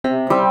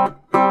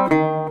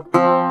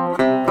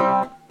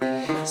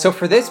So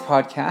for this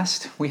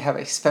podcast, we have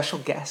a special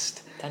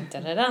guest, Dun,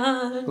 dun, dun,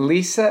 dun.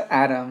 Lisa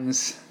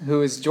Adams,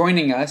 who is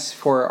joining us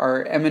for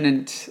our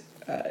eminent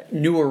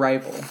new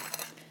arrival.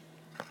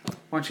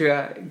 Why don't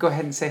you go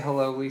ahead and say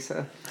hello,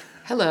 Lisa?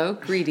 Hello,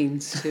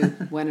 greetings to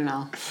one and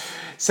all.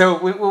 So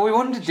what we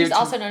wanted to do... She's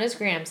also known as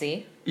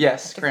Gramsci.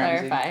 Yes, To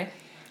Ramsey. clarify.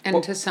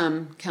 And to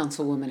some,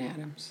 Councilwoman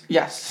Adams.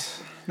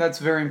 Yes,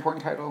 that's a very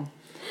important title.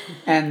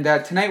 And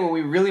tonight what we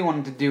really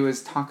wanted to do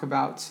is talk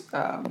about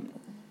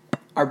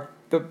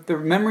the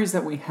memories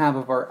that we have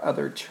of our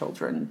other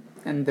children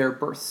and their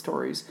birth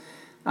stories.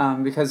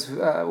 Because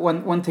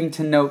one thing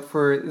to note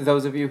for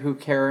those of you who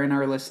care and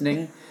are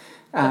listening...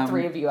 The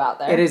three of you out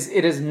there.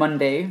 It is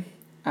Monday,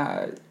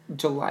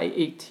 July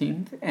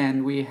 18th,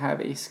 and we have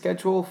a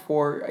schedule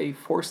for a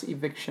forced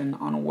eviction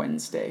on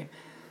Wednesday.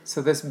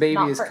 So this baby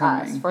Not is for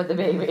coming. us, for the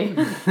baby.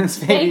 This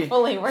baby.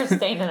 Thankfully, we're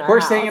staying in our house. We're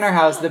staying in our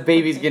house. The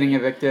baby's getting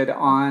evicted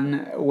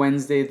on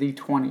Wednesday the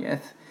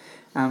 20th.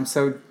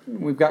 So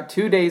we've got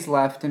 2 days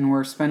left, and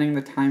we're spending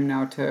the time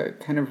now to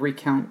kind of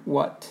recount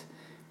what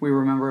we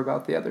remember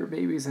about the other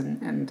babies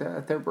and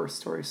their birth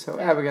stories. So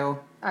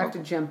Abigail. I have to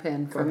jump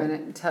in for a minute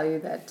and tell you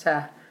that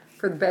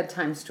for the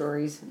bedtime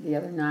stories the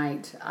other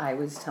night, I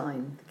was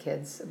telling the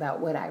kids about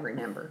what I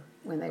remember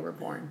when they were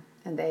born.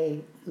 And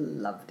they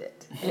loved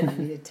it. They wanted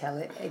me to tell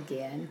it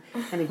again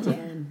and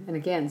again and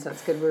again. So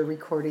it's good we're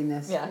recording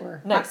this. Yeah.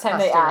 For Next time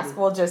they posterity. ask,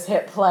 we'll just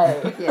hit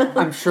play. Yeah.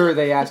 I'm sure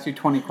they asked you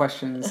 20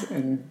 questions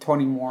and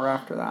 20 more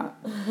after that.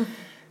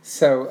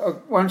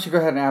 So why don't you go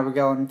ahead,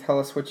 Abigail, and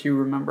tell us what you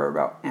remember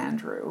about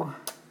Andrew.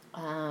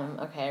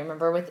 Okay, I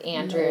remember with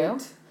Andrew.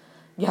 Late.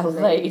 Yeah,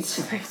 late.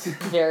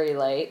 Very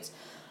late.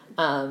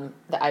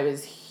 That I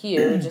was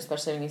huge,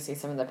 especially when you see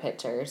some of the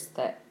pictures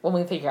that when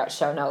we figure out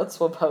show notes,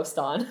 we'll post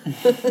on.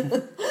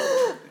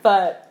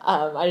 But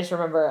I just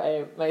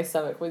remember my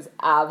stomach was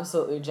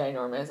absolutely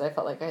ginormous. I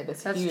felt like I had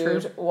this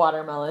huge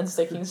watermelon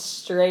sticking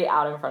straight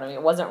out in front of me.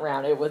 It wasn't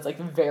round. It was like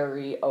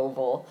very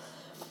oval.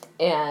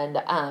 And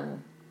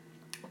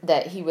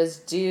that he was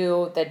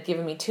due, they'd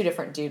given me 2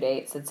 different due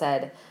dates. It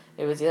said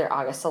it was either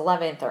August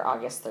 11th or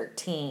August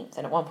 13th.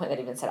 And at one point that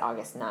even said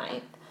August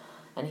 9th.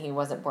 And he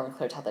wasn't born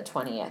clear till the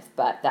 20th,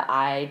 but that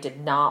I did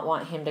not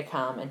want him to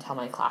come until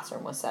my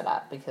classroom was set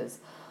up because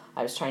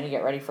I was trying to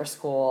get ready for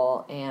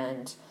school,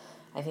 and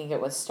I think it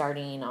was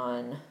starting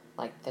on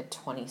like the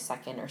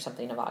 22nd or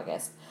something of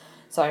August.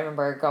 So I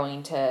remember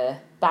going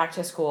back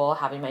to school,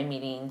 having my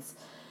meetings,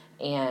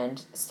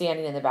 and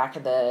standing in the back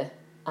of the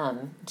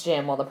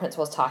gym while the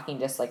principal was talking,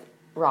 just like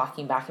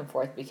rocking back and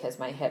forth because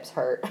my hips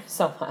hurt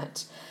so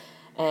much.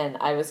 And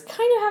I was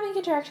kind of having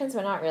contractions,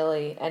 but not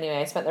really. Anyway,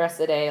 I spent the rest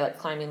of the day like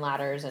climbing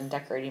ladders and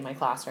decorating my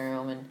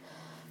classroom and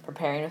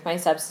preparing with my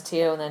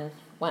substitute, and then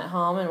went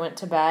home and went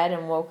to bed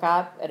and woke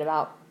up at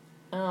about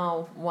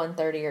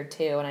 1:30 or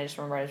 2, and I just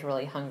remember I was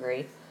really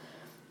hungry.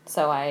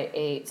 So I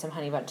ate some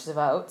Honey Bunches of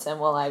Oats, and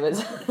while I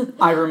was...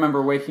 I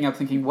remember waking up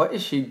thinking, what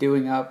is she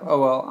doing up? Oh,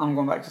 well, I'm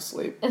going back to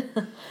sleep.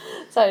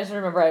 So I just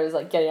remember I was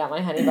like getting out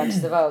my Honey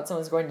Bunches of Oats and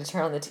was going to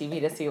turn on the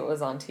TV to see what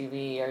was on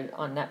TV or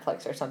on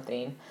Netflix or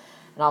something.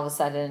 And all of a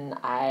sudden,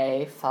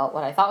 I felt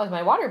what I thought was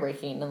my water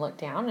breaking and looked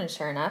down, and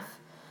sure enough,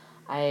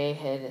 I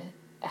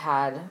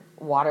had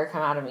water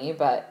come out of me,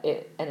 but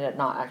it ended up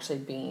not actually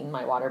being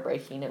my water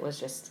breaking. It was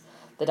just,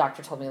 the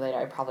doctor told me later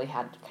I probably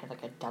had kind of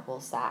like a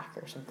double sac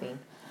or something.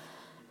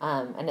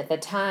 And at the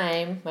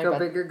time... Go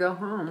big or go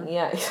home.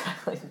 Yeah,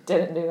 exactly.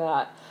 Didn't do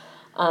that.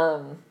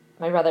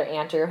 My brother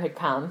Andrew had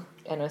come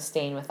and was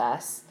staying with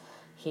us.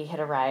 He had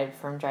arrived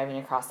from driving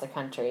across the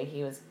country.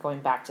 He was going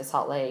back to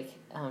Salt Lake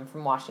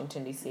from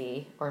Washington,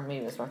 D.C., or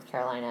maybe it was North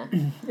Carolina.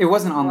 It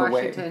wasn't on the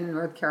way. Washington,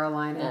 North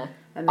Carolina. Yeah.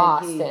 And then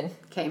Austin. he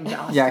came to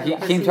Austin. Yeah, he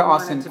because came to wanted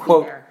Austin, to be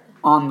quote, there.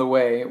 on the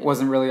way. It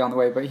wasn't really on the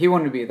way, but he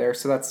wanted to be there,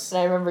 so that's...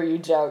 And I remember you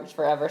joked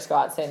forever,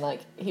 Scott, saying,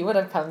 like, he would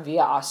have come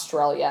via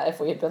Australia if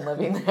we had been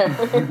living there.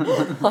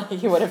 Like,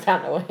 he would have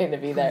found a way to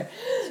be there.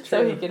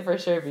 So he could for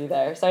sure be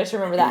there. So I just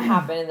remember that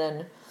happened, and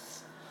then...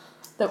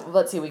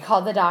 let's see, we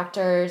called the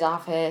doctor's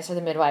office or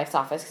the midwife's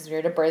office because we were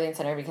at a birthing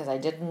center because I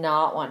did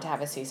not want to have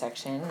a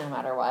C-section no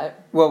matter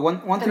what. Well, one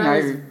thing And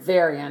I was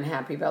very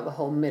unhappy about the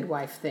whole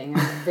midwife thing. I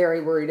was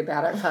very worried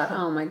about it. I thought,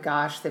 oh my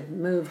gosh, they've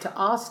moved to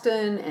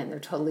Austin and they're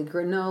totally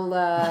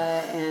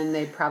granola and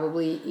they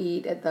probably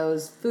eat at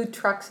those food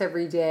trucks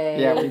every day.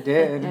 Yeah, we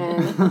did.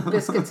 And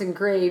biscuits and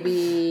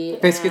gravy.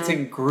 Biscuits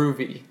and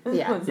groovy.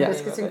 Yeah, What's the name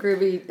biscuits of and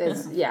it?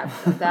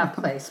 groovy. That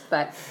place.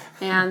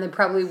 And they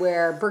probably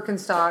wear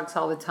Birkenstocks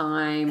all the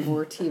time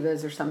or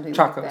Tevas or something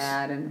Chacos. like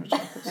that.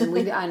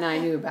 And I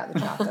knew about the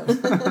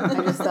Chacos.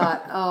 I just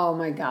thought, oh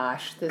my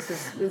gosh,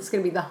 it's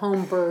going to be the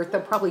home birth.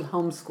 They'll probably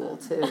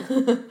homeschool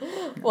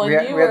too. Well, we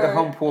had the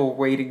home pool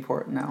waiting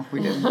for it. No,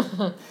 we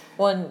didn't.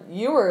 When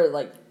you were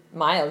like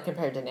mild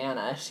compared to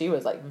Nana, she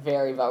was like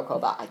very vocal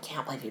about, I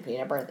can't believe you'd be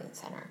in a birthing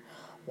center.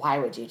 Why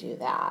would you do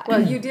that?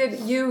 Well, you did.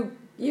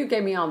 You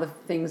gave me all the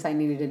things I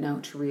needed to know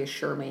to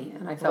reassure me,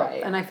 and I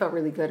felt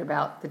really good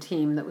about the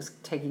team that was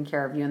taking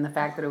care of you, and the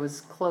fact that it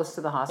was close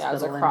to the hospital. Yeah,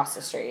 it was across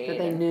the street. That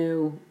they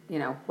knew,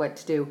 what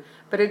to do.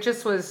 But it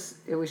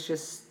was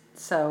just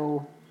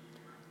so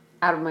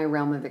out of my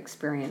realm of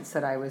experience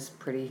that I was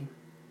pretty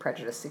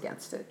prejudiced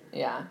against it.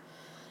 Yeah.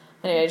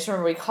 Anyway, I just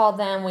remember we called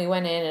them. We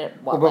went in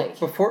at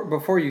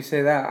before you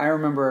say that, I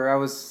remember I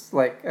was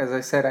like, as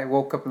I said, I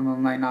woke up in the middle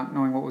of the night not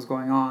knowing what was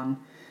going on.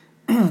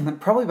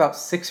 Probably about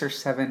 6 or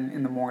 7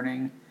 in the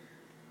morning.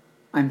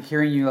 I'm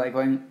hearing you like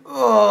going,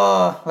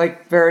 ugh,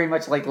 like very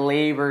much like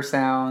labor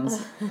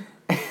sounds.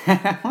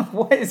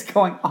 What is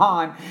going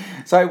on?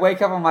 So I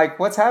wake up, I'm like,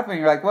 what's happening?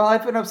 You're like, well,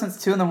 I've been up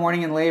since 2 in the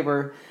morning in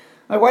labor.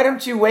 I'm like, why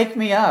don't you wake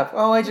me up?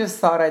 Oh, I just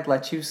thought I'd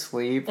let you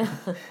sleep.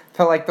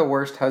 Felt like the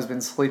worst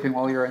husband sleeping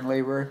while you're in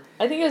labor.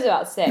 I think it was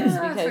about 6 That's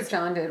because what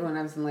John did when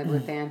I was in labor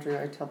with Andrew.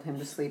 I told him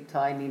to sleep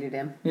till I needed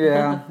him.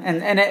 Yeah, and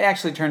it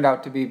actually turned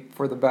out to be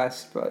for the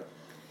best, but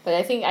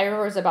I think I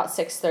remember it was about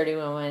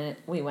 6:30 when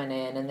we went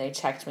in and they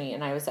checked me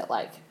and I was at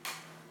like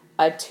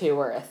a 2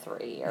 or a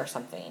 3 or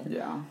something.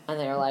 Yeah. And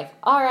they were like,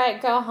 all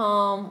right, go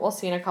home. We'll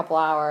see you in a couple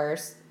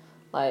hours.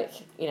 Like,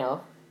 you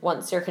know,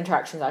 once your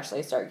contractions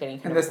actually start getting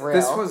kind of real.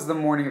 This was the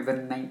morning of the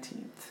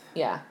 19th.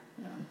 Yeah.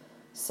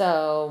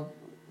 So,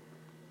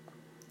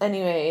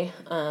 anyway,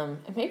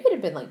 maybe it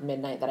had been like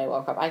midnight that I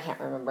woke up. I can't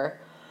remember.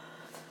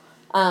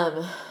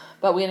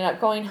 But we ended up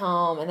going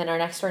home, and then our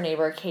next door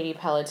neighbor, Katie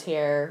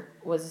Pelletier,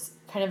 was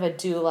kind of a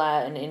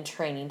doula and in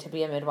training to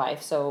be a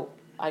midwife. So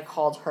I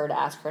called her to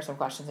ask her some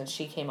questions, and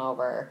she came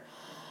over.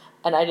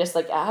 And I just,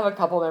 like, I have a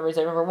couple memories.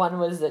 I remember one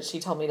was that she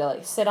told me to,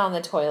 like, sit on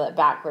the toilet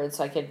backwards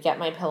so I could get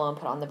my pillow and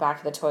put it on the back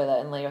of the toilet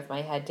and lay with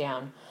my head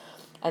down.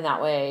 And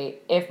that way,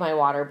 if my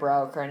water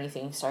broke or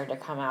anything started to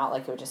come out,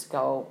 like, it would just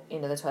go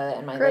into the toilet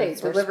and my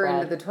legs were deliver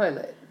spread. into the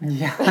toilet.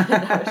 Yeah.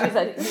 No, she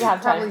said, you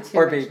have time. Probably too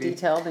Or much baby.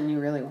 detail than you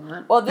really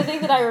want. Well, the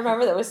thing that I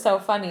remember that was so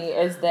funny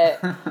is that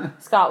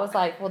Scott was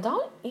like, well,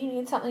 don't you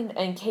need something?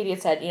 And Katie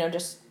had said, you know,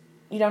 just,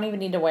 you don't even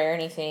need to wear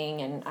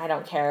anything, and I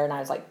don't care. And I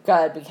was like,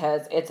 good,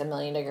 because it's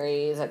 1,000,000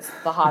 degrees. It's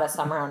the hottest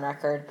summer on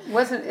record.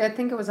 I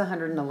think it was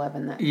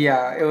 111 that day.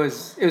 Yeah, it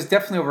was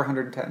definitely over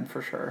 110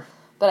 for sure.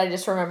 But I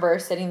just remember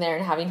sitting there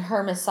and having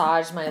her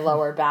massage my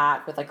lower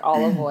back with, like,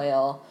 olive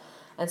oil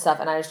and stuff.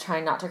 And I was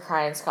trying not to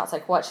cry. And Scott's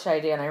like, what should I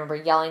do? And I remember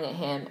yelling at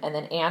him. And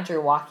then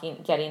Andrew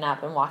getting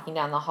up and walking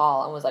down the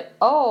hall and was like,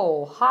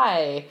 oh,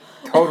 hi.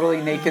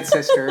 Totally naked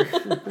sister.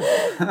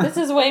 This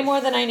is way more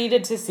than I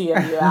needed to see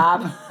of you,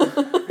 Ab.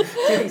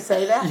 Did he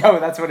say that? Yo,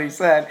 that's what he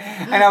said.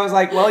 And I was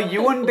like, well,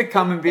 you wanted to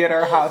come and be at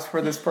our house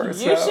for this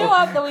person. You show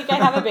up the week I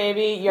have a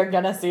baby, you're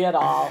going to see it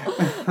all.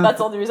 That's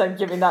the only reason I'm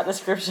giving that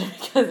description,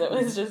 because it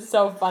was just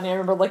so funny. I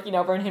remember looking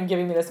over and him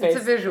giving me this face.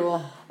 It's a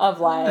visual. Of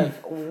like,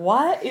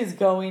 what is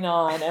going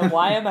on and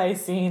why am I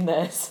seeing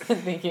this? And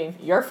thinking,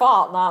 your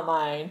fault, not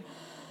mine.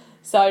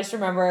 So I just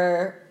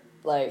remember,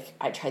 like,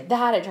 I tried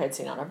that. I tried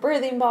sitting on a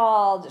birthing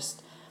ball,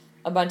 just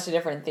a bunch of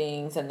different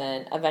things. And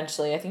then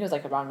eventually, I think it was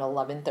like around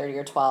 11:30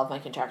 or 12, my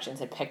contractions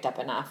had picked up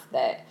enough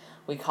that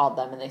we called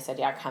them and they said,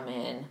 yeah, come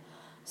in.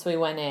 So we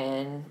went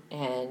in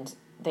and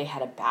they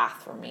had a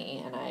bath for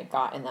me, and I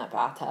got in that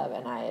bathtub,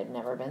 and I had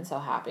never been so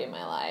happy in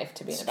my life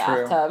to be in a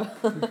bathtub.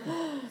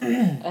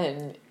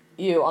 And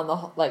you on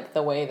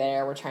the way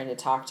there were trying to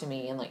talk to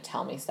me and, like,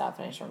 tell me stuff,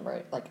 and I just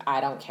remember, like,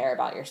 I don't care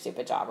about your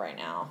stupid job right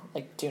now.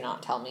 Like, do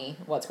not tell me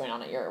what's going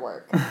on at your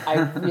work.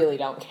 I really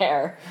don't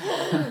care.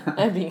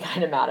 And being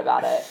kind of mad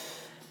about it.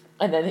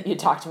 And then you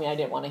talked to me, I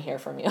didn't want to hear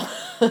from you.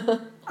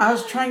 I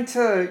was trying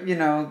to,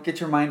 get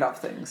your mind off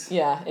things.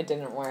 Yeah, it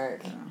didn't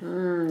work.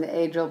 The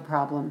age-old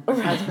problem.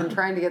 Husband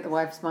trying to get the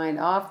wife's mind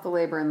off the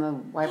labor, and the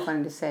wife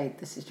wanting to say,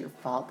 this is your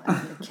fault,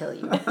 I'm going to kill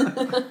you.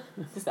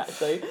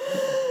 Exactly.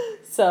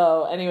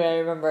 So, anyway, I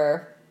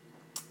remember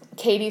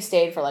Katie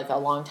stayed for, like, a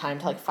long time,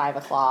 till, like, 5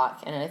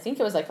 o'clock, and I think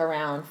it was, like,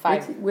 around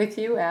 5... With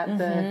you at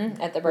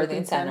the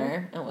birthing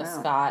center, and with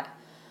Scott.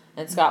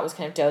 And Scott was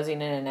kind of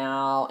dozing in and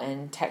out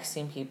and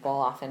texting people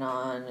off and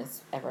on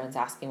as everyone's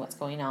asking what's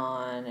going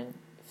on and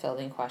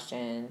fielding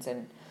questions.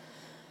 And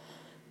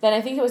then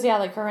I think it was,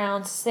 like,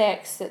 around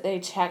 6 that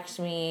they checked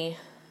me,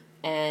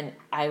 and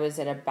I was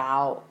at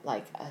about,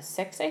 like, a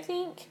 6, I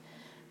think.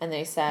 And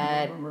they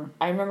said,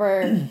 I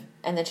remember,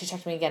 and then she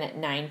checked me again at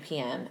 9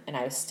 p.m., and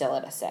I was still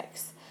at a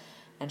 6.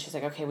 And she's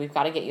like, okay, we've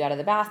got to get you out of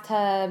the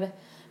bathtub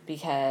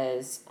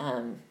because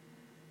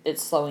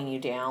it's slowing you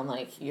down.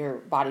 Like, your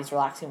body's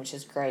relaxing, which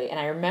is great. And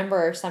I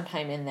remember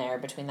sometime in there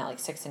between that, like,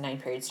 6 and 9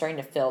 period starting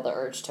to feel the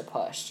urge to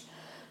push.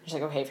 She's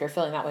like, okay, if you're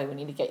feeling that way, we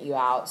need to get you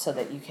out so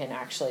that you can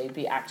actually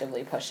be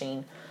actively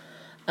pushing.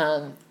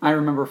 I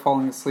remember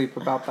falling asleep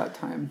about that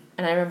time.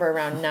 And I remember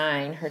around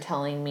 9, her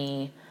telling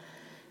me,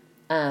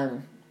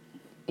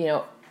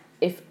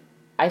 if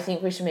I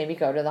think we should maybe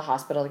go to the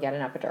hospital to get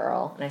an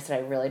epidural. And I said,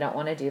 I really don't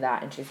want to do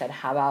that. And she said,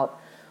 how about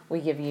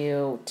we give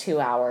you 2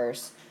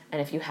 hours,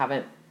 and if you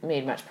haven't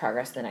made much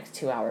progress in the next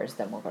 2 hours,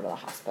 then we'll go to the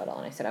hospital.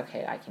 And I said,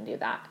 okay, I can do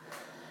that.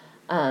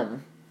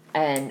 And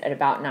at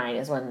about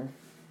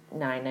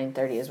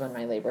 9:30 is when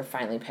my labor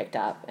finally picked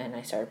up, and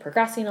I started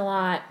progressing a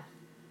lot.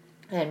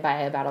 And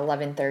by about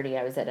 11:30,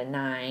 I was at a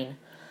 9,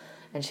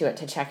 and she went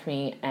to check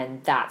me,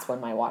 and that's when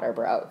my water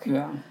broke.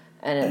 Yeah.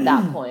 And at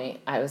that point,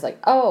 I was like,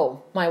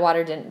 oh, my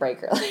water didn't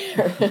break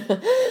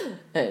earlier.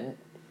 And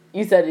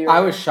You said you were... I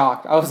was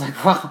shocked. I was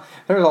like, wow,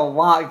 there's a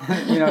lot.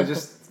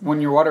 Just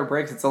when your water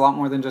breaks, it's a lot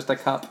more than just a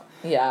cup.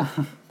 Yeah,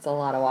 it's a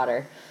lot of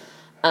water.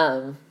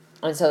 And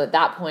so at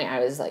that point, I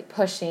was like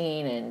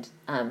pushing,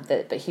 and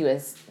but he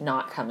was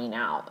not coming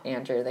out.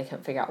 Andrew, they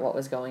couldn't figure out what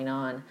was going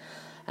on.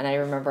 And I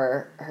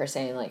remember her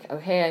saying, like,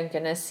 okay, I'm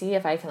going to see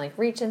if I can, like,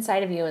 reach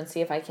inside of you and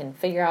see if I can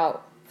figure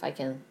out if I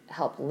can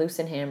help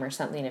loosen him or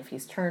something, if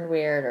he's turned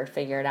weird, or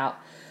figure it out.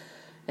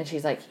 And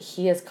she's like,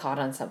 he is caught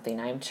on something.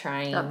 I'm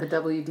trying. Got the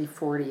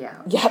WD-40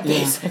 out. Yeah,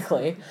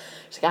 basically.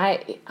 She's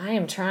like, I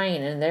am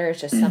trying, and there is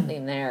just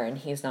something there, and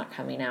he's not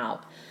coming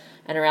out.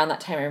 And around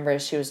that time, I remember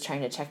she was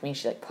trying to check me.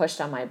 She, like,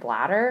 pushed on my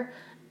bladder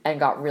and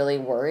got really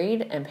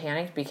worried and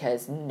panicked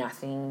because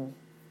nothing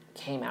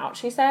came out,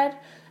 she said.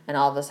 And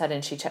all of a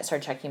sudden, she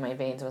started checking my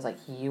veins and was like,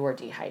 you were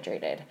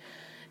dehydrated.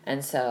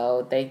 And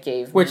so they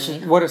gave me... Which,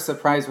 what a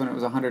surprise when it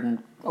was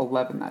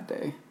 111 that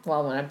day.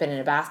 Well, when I've been in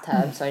a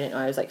bathtub, so I didn't know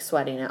I was, like,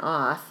 sweating it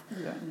off.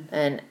 Yeah.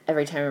 And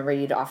every time I remember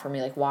you'd offer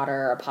me, like,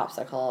 water or a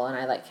popsicle, and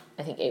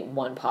I think ate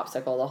one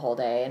popsicle the whole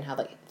day and had,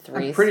 like,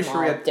 3 I'm pretty small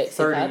sure we had Dixie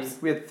 30.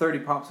 cups. We had 30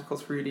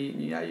 popsicles for you to eat,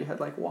 and yeah, you had,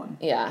 like, one.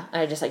 Yeah,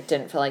 I just, like,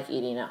 didn't feel like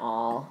eating at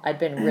all. I'd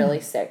been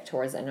really sick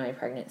towards the end of my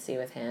pregnancy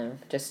with him.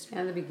 Just...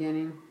 And the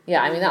beginning.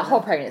 Yeah, I mean, that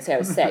whole pregnancy I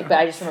was sick, but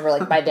I just remember,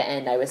 like, by the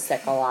end I was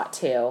sick a lot,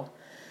 too.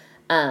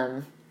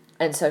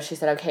 And so she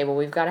said, okay, well,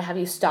 we've got to have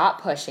you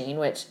stop pushing,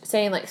 which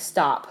saying, like,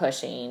 stop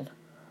pushing,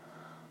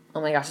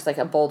 oh my gosh, it's like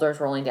a boulder's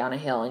rolling down a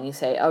hill, and you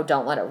say, oh,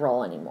 don't let it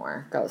roll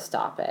anymore. Go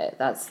stop it.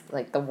 That's,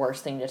 like, the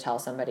worst thing to tell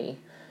somebody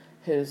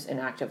who's in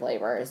active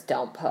labor is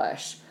don't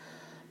push.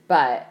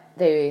 But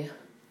they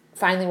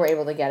finally were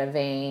able to get a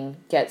vein,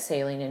 get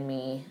saline in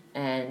me,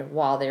 and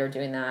while they were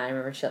doing that, I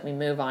remember she let me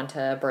move onto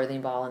a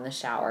birthing ball in the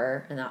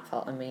shower, and that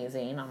felt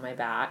amazing on my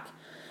back.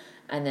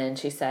 And then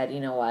she said, you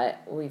know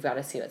what, we've got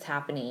to see what's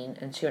happening.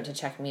 And she went to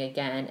check me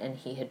again, and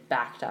he had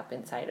backed up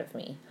inside of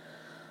me.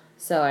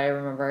 So I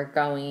remember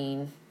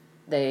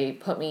they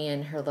put me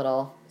in her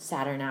little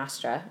Saturn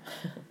Astra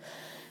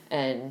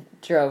and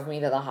drove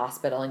me to the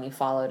hospital, and you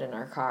followed in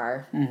our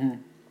car.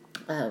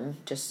 Mm-hmm.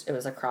 It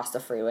was across the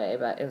freeway,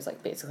 but it was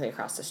like basically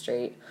across the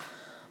street.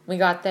 We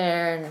got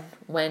there and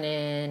went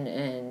in,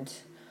 and...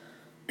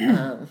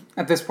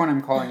 At this point,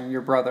 I'm calling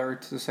your brother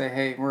to say,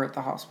 hey, we're at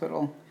the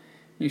hospital.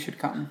 You should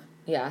come.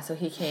 Yeah, so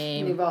he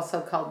came. You've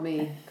also called me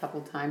a couple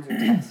times or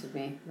texted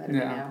me, letting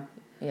me know.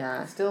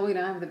 Yeah. Still, we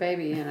don't have the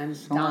baby, and I'm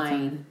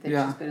dying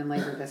that she's been in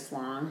labor this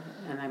long,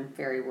 and I'm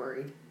very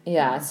worried.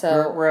 Yeah,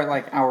 so... We're at,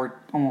 like, hour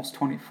almost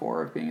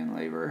 24 of being in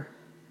labor.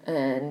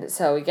 And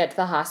so we get to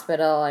the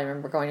hospital. I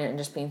remember going in and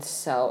just being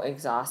so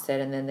exhausted,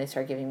 and then they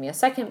started giving me a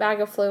second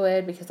bag of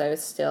fluid because I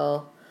was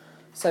still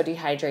so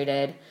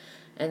dehydrated.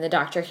 And the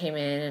doctor came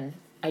in, and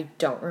I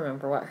don't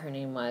remember what her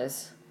name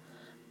was.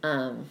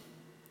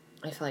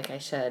 I feel like I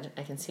should.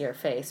 I can see her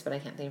face, but I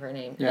can't think of her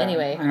name. Yeah,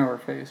 anyway. I know her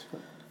face.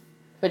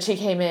 But she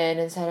came in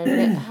and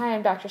said, hi,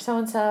 I'm Dr.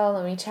 So-and-so.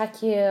 Let me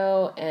check you.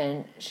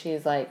 And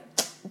she's like,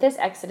 this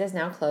exit is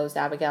now closed,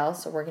 Abigail,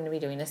 so we're going to be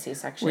doing a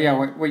C-section. Well, yeah,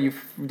 what you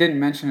didn't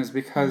mention is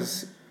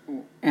because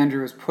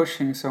Andrew was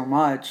pushing so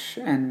much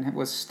and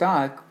was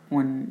stuck,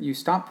 when you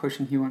stopped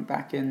pushing, he went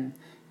back in.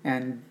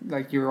 And,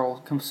 like, you're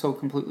all so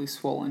completely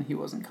swollen, he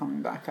wasn't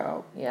coming back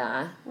out.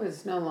 Yeah. It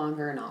was no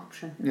longer an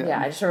option. Yeah,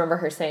 I just remember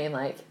her saying,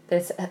 like,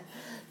 this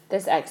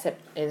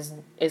exit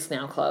is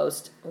now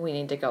closed. We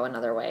need to go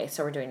another way.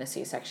 So we're doing a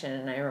C-section.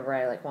 And I remember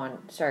I, like,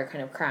 started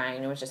kind of crying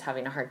and was just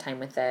having a hard time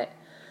with it.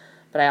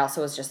 But I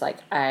also was just like,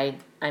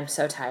 I'm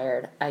so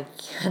tired. I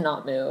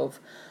cannot move.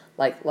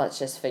 Like, let's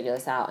just figure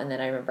this out. And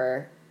then I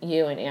remember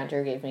you and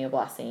Andrew gave me a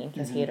blessing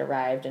because he had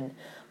arrived, and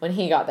when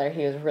he got there,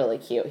 he was really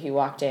cute. He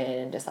walked in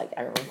and just, like,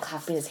 everyone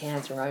clapping his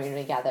hands and rubbing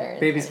together. And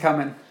baby's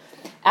coming.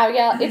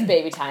 Abigail, it's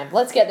baby time.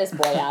 Let's get this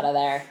boy out of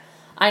there.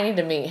 I need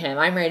to meet him.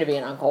 I'm ready to be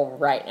an uncle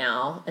right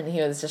now. And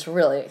he was just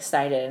really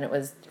excited, and it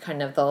was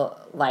kind of the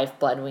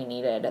lifeblood we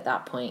needed at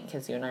that point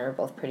because you and I were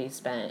both pretty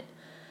spent.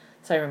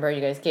 So I remember you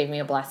guys gave me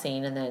a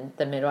blessing, and then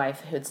the midwife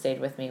who had stayed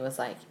with me was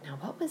like, now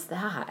what was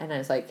that? And I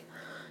was like,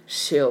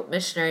 shoot,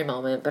 missionary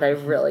moment, but I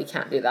really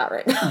can't do that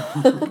right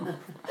now.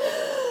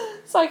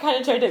 So I kind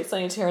of tried to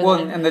explain it to her.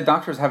 Well, and the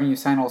doctor's having you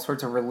sign all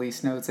sorts of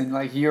release notes, and,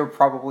 like, you're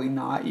probably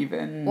not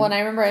even... Well, and I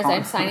remember as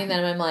I'm signing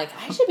them, I'm like,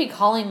 I should be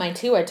calling my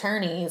 2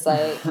 attorneys.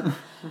 Like,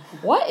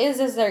 what is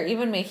this they're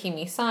even making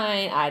me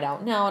sign? I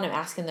don't know. And I'm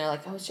asking, they're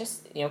like, I was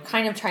just,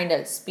 kind of trying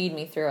to speed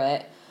me through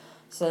it.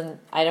 So then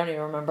I don't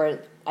even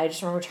remember. I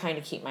just remember trying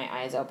to keep my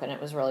eyes open. It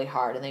was really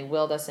hard, and they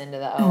wheeled us into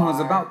the OR. It was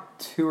about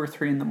 2 or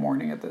 3 in the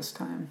morning at this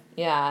time.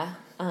 Yeah,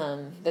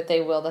 that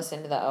they wheeled us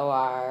into the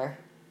OR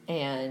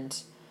and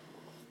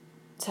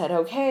said,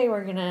 okay,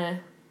 we're gonna,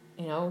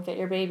 get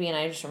your baby. And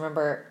I just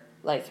remember,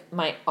 like,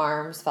 my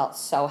arms felt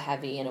so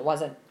heavy, and it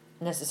wasn't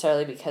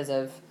necessarily because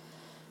of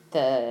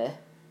the,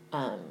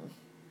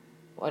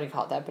 what do you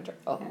call it,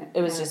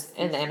 it was just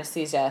in the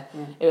anesthesia.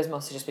 Yeah. It was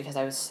mostly just because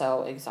I was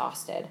so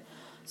exhausted.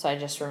 So I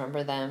just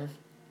remember them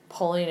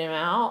pulling him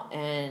out,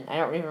 and I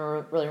don't even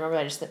really remember.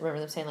 I just remember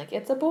them saying, like,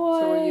 it's a boy.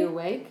 So were you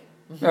awake?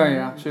 Mm-hmm. Oh,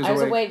 yeah. She was I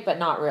was awake, but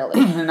not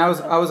really. And I was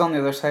on the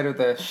other side of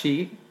the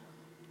sheet,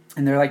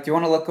 And they're like, do you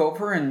want to look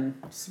over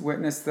and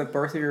witness the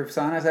birth of your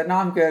son? I said, no,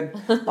 I'm good.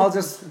 I'll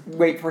just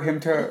wait for him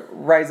to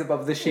rise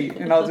above the sheet,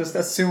 and I'll just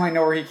assume I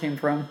know where he came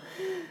from.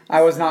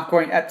 I was not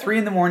going, at 3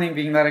 a.m,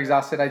 being that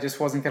exhausted, I just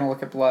wasn't going to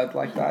look at blood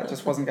like that. It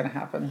just wasn't going to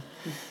happen.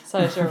 So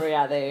I just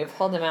remember, they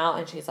pulled him out,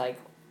 and she's like,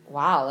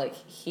 wow, like,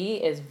 he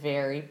is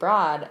very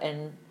broad,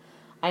 and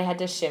I had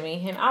to shimmy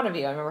him out of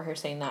you. I remember her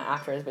saying that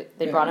afterwards, but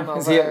they brought him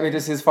over.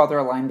 Is his father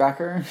a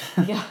linebacker?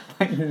 Yeah.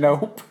 Like,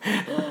 nope.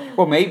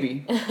 Well,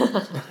 maybe.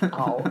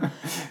 Oh.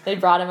 They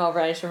brought him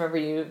over. I just remember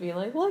you being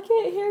like, look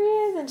at, here he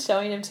is, and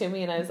showing him to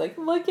me, and I was like,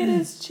 look at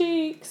his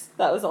cheeks.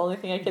 That was the only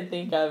thing I could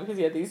think of, because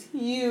he had these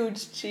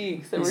huge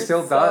cheeks that were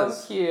so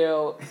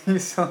cute. He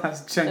still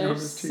has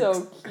ginormous cheeks.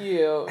 So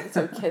cute.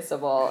 So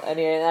kissable.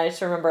 Anyway, and I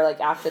just remember, like,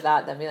 after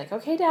that, them being like,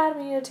 okay, Dad,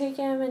 we need to take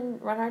him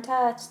and run our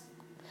tests.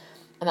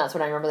 And that's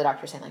when I remember the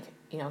doctor saying,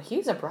 like,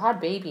 he's a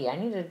broad baby. I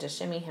needed to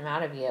shimmy him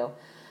out of you.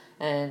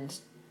 And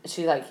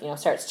she, like,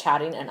 starts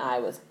chatting, and I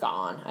was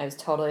gone. I was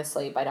totally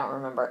asleep. I don't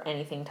remember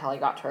anything till I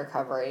got to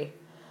recovery.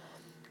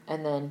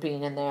 And then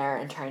being in there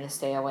and trying to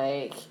stay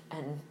awake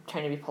and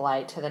trying to be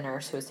polite to the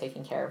nurse who was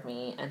taking care of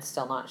me and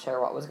still not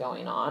sure what was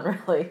going on,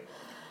 really.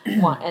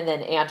 And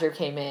then Andrew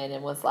came in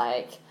and was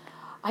like,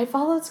 I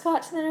followed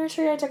Scott to the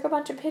nursery. I took a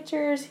bunch of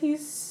pictures.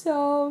 He's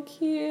so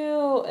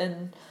cute.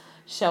 And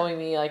showing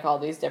me, like, all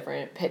these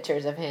different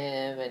pictures of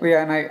him. And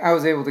yeah, and I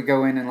was able to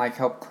go in and, like,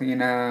 help clean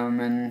him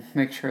and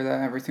make sure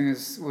that everything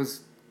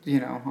was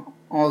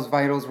all his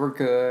vitals were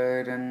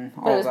good and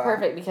all that. But it was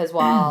perfect because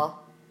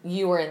while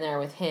you were in there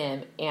with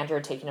him, Andrew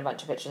had taken a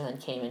bunch of pictures and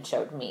came and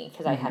showed me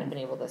because I hadn't been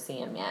able to see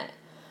him yet.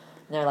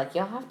 And they're like,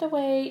 you'll have to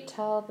wait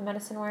till the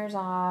medicine wears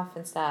off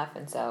and stuff.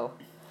 And so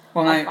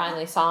I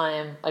finally saw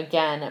him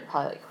again at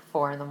probably like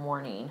 4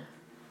 a.m.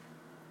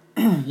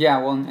 Yeah,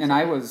 well, and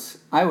I was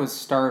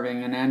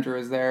starving, and Andrew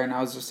was there, and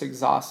I was just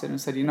exhausted, and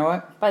said, you know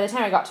what? By the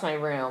time I got to my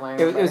room, I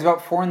remember. It was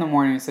about 4 a.m.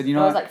 I said, you know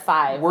what? It was like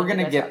 5. We're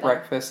going to get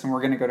breakfast, and we're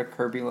going to go to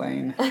Kirby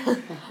Lane.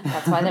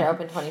 That's why they're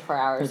open 24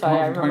 hours. So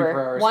I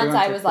remember once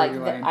I was like,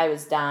 I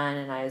was done,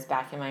 and I was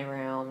back in my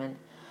room, and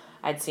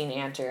I'd seen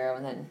Andrew,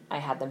 and then I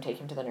had them take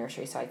him to the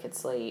nursery so I could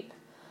sleep.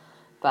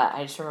 But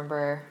I just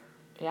remember,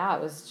 yeah,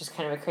 it was just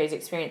kind of a crazy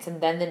experience.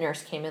 And then the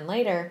nurse came in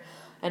later.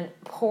 And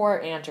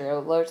poor Andrew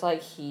looked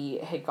like he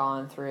had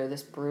gone through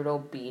this brutal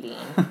beating.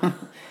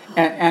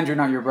 Andrew,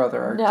 not your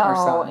brother, our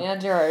son. No,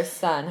 Andrew, our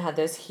son, had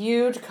this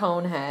huge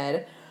cone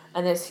head,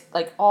 and this,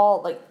 like,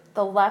 all, like,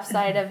 the left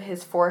side of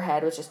his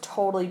forehead was just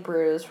totally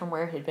bruised from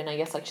where he'd been, I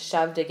guess, like,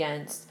 shoved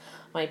against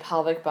my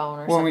pelvic bone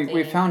or something. Well,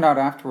 we found out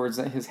afterwards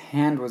that his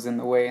hand was in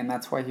the way, and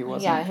that's why he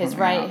wasn't. Yeah, his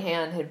right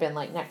hand had been,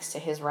 like, next to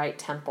his right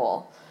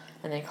temple,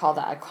 and they called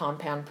that a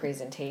compound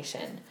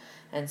presentation.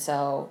 And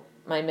so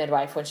my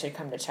midwife, when she'd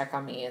come to check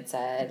on me,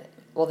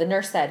 the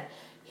nurse said,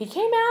 he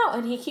came out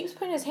and he keeps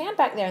putting his hand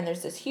back there and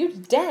there's this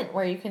huge dent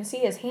where you can see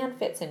his hand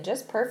fits in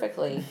just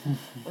perfectly.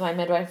 And my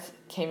midwife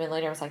came in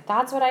later and was like,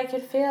 that's what I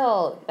could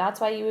feel. That's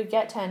why you would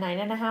get to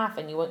 9.5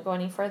 and you wouldn't go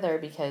any further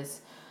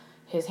because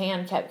his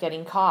hand kept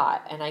getting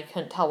caught and I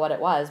couldn't tell what it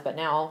was, but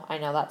now I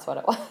know that's what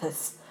it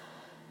was.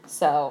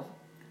 So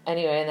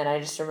anyway, and then I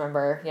just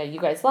remember, you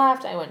guys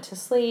left, I went to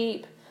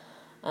sleep.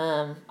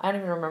 I don't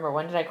even remember,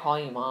 when did I call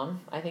you,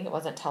 Mom? I think it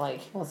wasn't till like...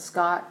 Well,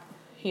 Scott...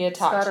 He had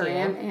talked to you.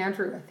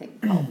 Andrew, I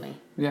think, called me.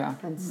 Yeah.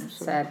 And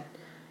said...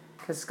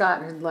 Because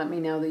Scott had let me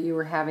know that you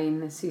were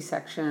having a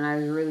C-section, and I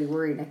was really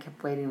worried. I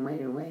kept waiting,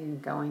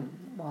 going,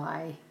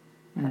 why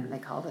haven't they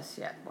called us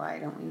yet? Why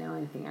don't we know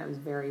anything? I was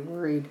very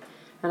worried.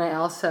 And I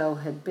also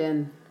had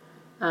been...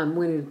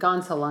 when it had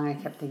gone so long, I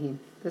kept thinking,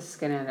 this is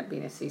going to end up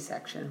being a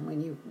C-section.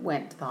 When you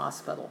went to the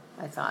hospital,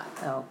 I thought,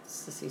 oh,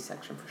 it's a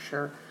C-section for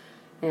sure.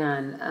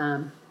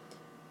 And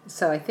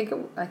so I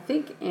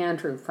think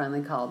Andrew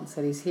finally called and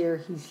said he's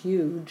here. He's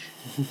huge.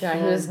 Yeah,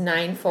 he was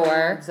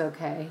 9'4". He's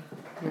okay.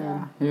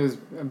 Yeah, he was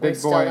a big boy. We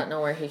still don't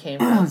know where he came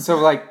from. So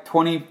like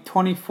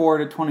 24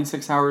 to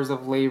 26 hours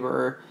of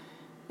labor,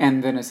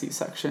 and then a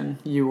C-section.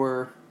 You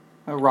were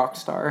a rock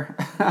star.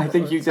 I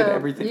think you did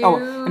everything.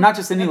 And not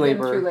just any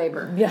labor. Through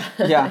labor. Yeah.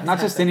 Yeah, exactly. Not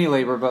just any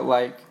labor, but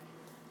like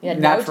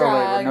natural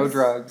labor, no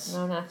drugs.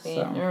 No nothing.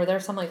 So. Remember, there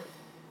was some like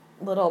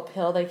little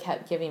pill they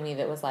kept giving me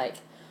that was like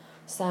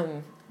some...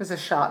 It was a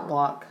shot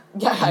block.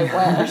 Yeah, I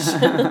wish.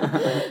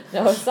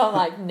 No, it was some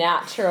like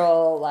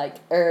natural like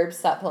herb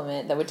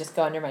supplement that would just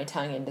go under my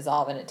tongue and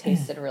dissolve, and it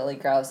tasted really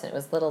gross, and it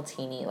was little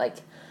teeny, like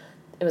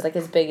it was like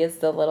as big as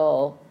the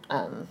little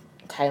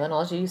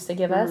Tylenols you used to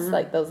give us,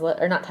 like those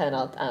or not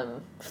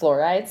Tylenol,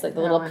 fluorides, like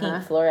the little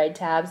pink fluoride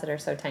tabs that are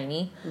so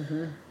tiny,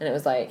 and it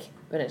was like,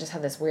 but it just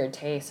had this weird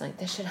taste. Like,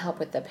 this should help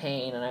with the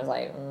pain, and I was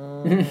like,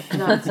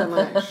 not so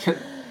much.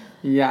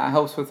 Yeah, it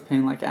helps with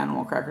pain like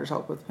animal crackers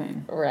help with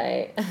pain.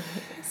 Right.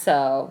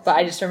 So, but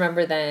I just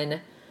remember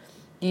then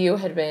you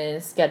had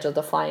been scheduled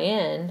to fly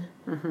in.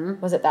 Mm-hmm.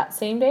 Was it that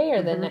same day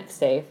or the next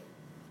day?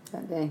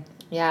 That day.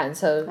 Yeah, and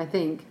so... I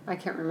think. I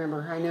can't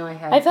remember. I know I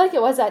had... I feel like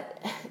it was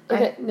that...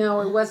 No,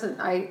 it wasn't.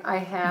 I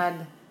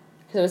had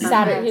Because it was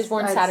Saturday. He was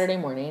born Saturday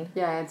morning.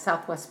 Yeah, I had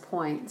Southwest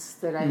Points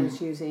that I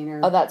was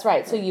using. Oh, that's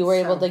right. So you were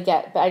able to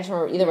get. But I just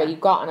remember either way, you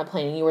got on a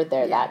plane and you were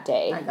there that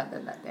day. I got there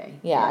that day.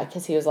 Yeah,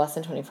 because he was less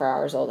than 24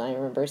 hours old, and I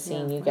remember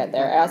seeing you get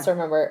there. I also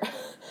remember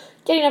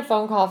getting a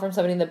phone call from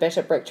somebody in the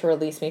Bishopric to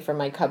release me from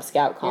my Cub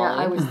Scout calling.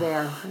 Yeah, I was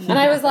there. And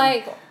I was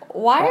like,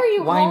 why are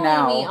you calling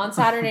now? me on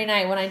Saturday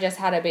night when I just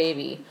had a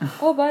baby?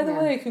 Oh, by the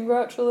way,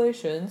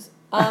 congratulations.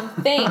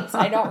 Thanks.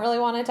 I don't really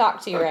want to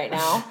talk to you right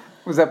now.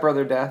 Was that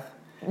Brother Death?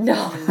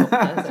 No,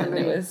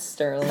 it was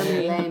Sterling.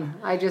 Somebody lame.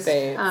 I just,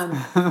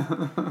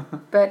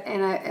 but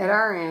at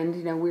our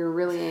end, we were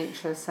really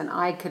anxious, and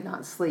I could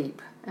not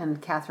sleep,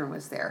 and Catherine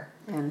was there,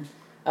 and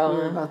we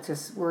were both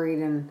just worried,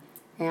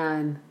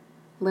 and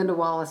Linda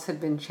Wallace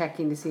had been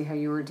checking to see how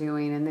you were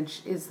doing, and then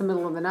it's the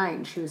middle of the night,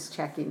 and she was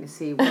checking to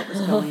see what was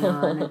going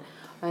on,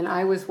 and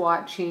I was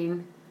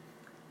watching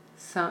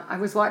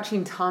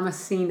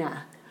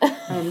Thomasina.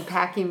 And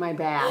packing my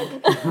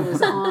bag. It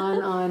was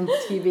on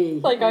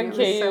TV. Like on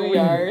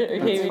KUER or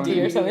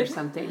KUT or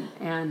something.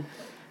 And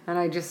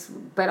I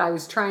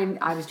was trying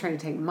to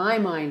take my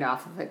mind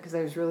off of it because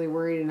I was really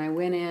worried. And I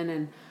went in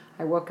and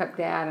I woke up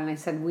Dad and I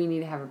said, we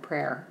need to have a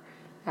prayer.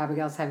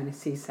 Abigail's having a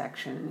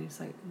C-section. And he's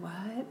like,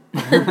 what?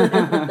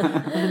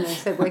 And I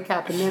said, wake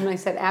up. And then I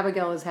said,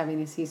 Abigail is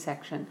having a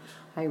C-section.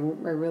 I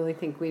really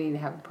think we need to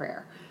have a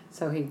prayer.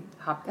 So he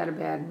hopped out of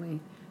bed and we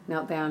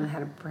knelt down and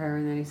had a prayer.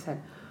 And then he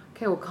said,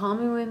 okay, well, call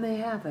me when they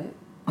have it.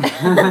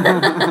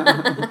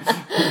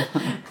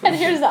 And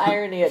here's the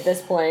irony at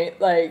this point,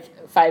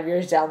 5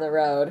 years down the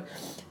road,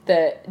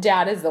 that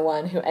Dad is the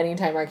one who,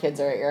 anytime our kids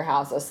are at your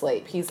house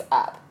asleep, he's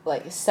up,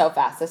 so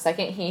fast. The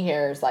second he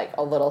hears,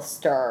 a little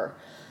stir,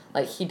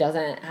 he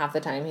doesn't, half the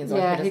time, he's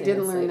he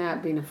didn't learn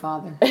that being a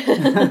father.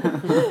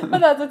 But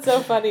that's what's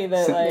so funny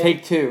that,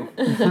 Take two.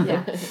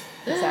 Yeah,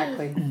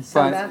 exactly.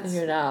 So that's,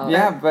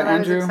 yeah, but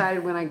Andrew, I was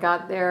excited when I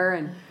got there,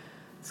 and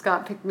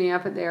Scott picked me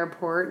up at the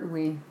airport,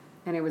 and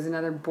it was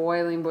another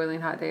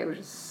boiling hot day. It was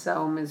just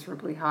so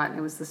miserably hot, and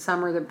it was the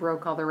summer that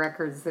broke all the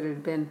records that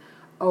had been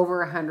over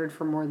 100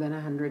 for more than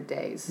 100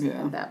 days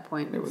at that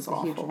point. It was a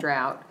huge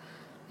drought,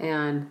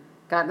 and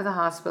got to the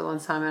hospital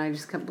and Simon, I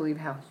just couldn't believe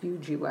how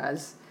huge he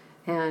was,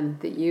 and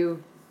that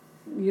you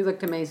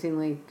looked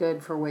amazingly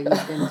good for what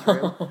you've been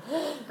through.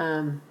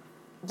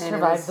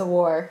 Survived the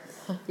war.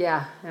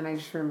 Yeah, and I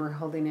just remember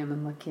holding him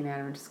and looking at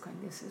him and just going,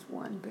 this is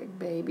one big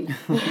baby.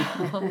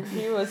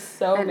 He was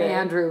so and big. And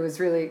Andrew was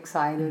really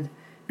excited.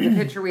 The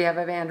picture we have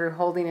of Andrew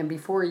holding him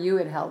before you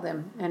had held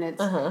him, and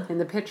it's in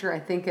the picture, I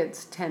think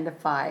it's 10 to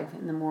 5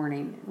 in the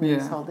morning when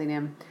he's holding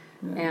him.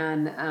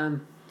 Yeah.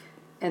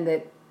 And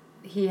that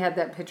he had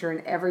that picture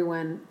and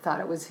everyone thought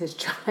it was his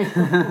child.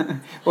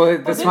 Well,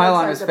 the smile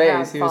on his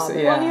face, he was,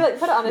 Well, he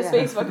put it on his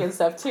Facebook and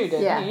stuff too,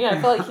 didn't he?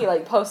 I feel like he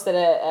posted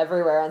it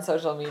everywhere on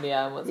social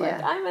media and was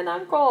like, I'm an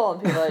uncle,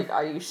 and people were like,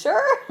 are you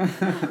sure?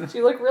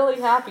 You look really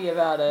happy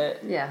about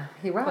it. Yeah,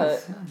 he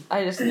was. But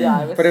I was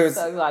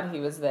so glad he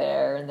was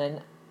there. And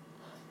then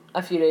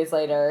a few days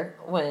later,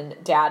 when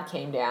Dad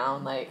came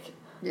down,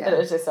 it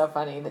was just so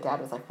funny. The dad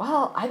was like,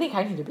 well, I think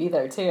I need to be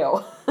there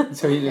too.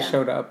 So he just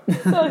showed up.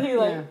 So he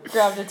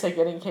grabbed a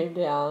ticket and came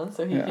down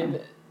so he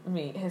could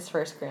meet his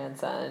first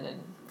grandson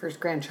and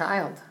first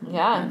grandchild.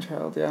 Yeah.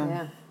 Grandchild,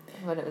 yeah.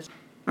 But it was.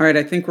 All right,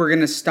 I think we're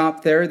going to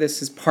stop there.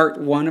 This is part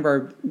 1 of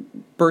our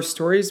birth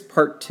stories.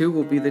 Part 2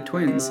 will be the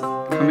twins.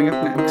 Coming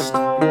up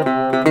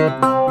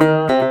next.